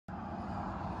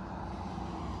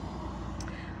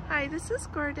Hi, this is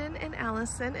Gordon and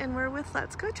Allison, and we're with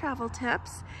Let's Go Travel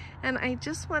Tips. And I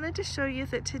just wanted to show you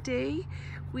that today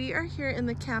we are here in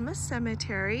the Camas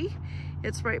Cemetery.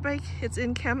 It's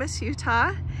in Camas,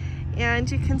 Utah. And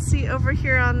you can see over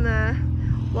here on the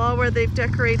wall where they've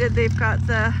decorated, they've got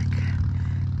the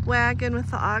wagon with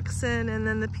the oxen and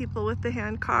then the people with the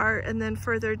hand cart, and then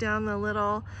further down the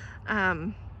little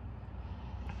man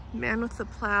with the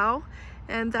plow.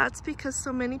 And that's because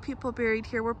so many people buried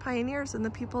here were pioneers and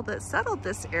the people that settled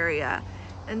this area.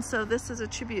 And so this is a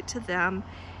tribute to them.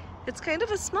 It's kind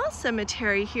of a small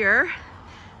cemetery here,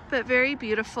 but very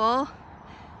beautiful.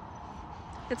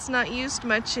 It's not used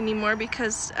much anymore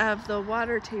because of the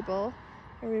water table.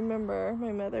 I remember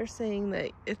my mother saying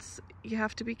that you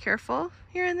have to be careful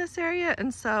here in this area,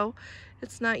 and so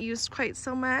it's not used quite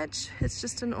so much. It's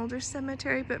just an older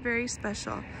cemetery, but very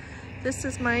special. This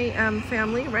is my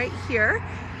family right here,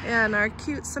 and our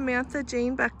cute Samantha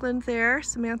Jane Buckland there,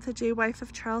 Samantha J, wife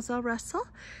of Charles L. Russell.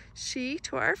 She,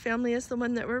 to our family, is the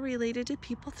one that we're related to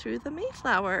people through the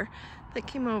Mayflower, that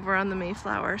came over on the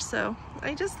Mayflower. So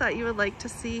I just thought you would like to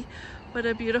see what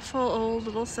a beautiful old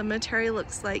little cemetery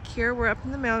looks like here. We're up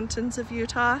in the mountains of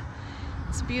Utah.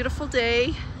 It's a beautiful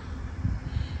day.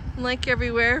 And like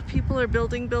everywhere, people are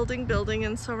building,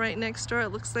 and so right next door it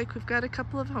looks like we've got a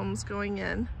couple of homes going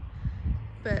in.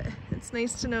 But it's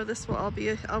nice to know this will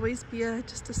always be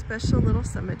just a special little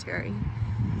cemetery.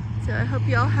 So I hope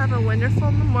you all have a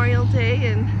wonderful Memorial Day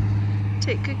and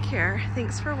take good care.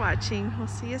 Thanks for watching. We'll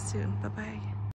see you soon. Bye-bye.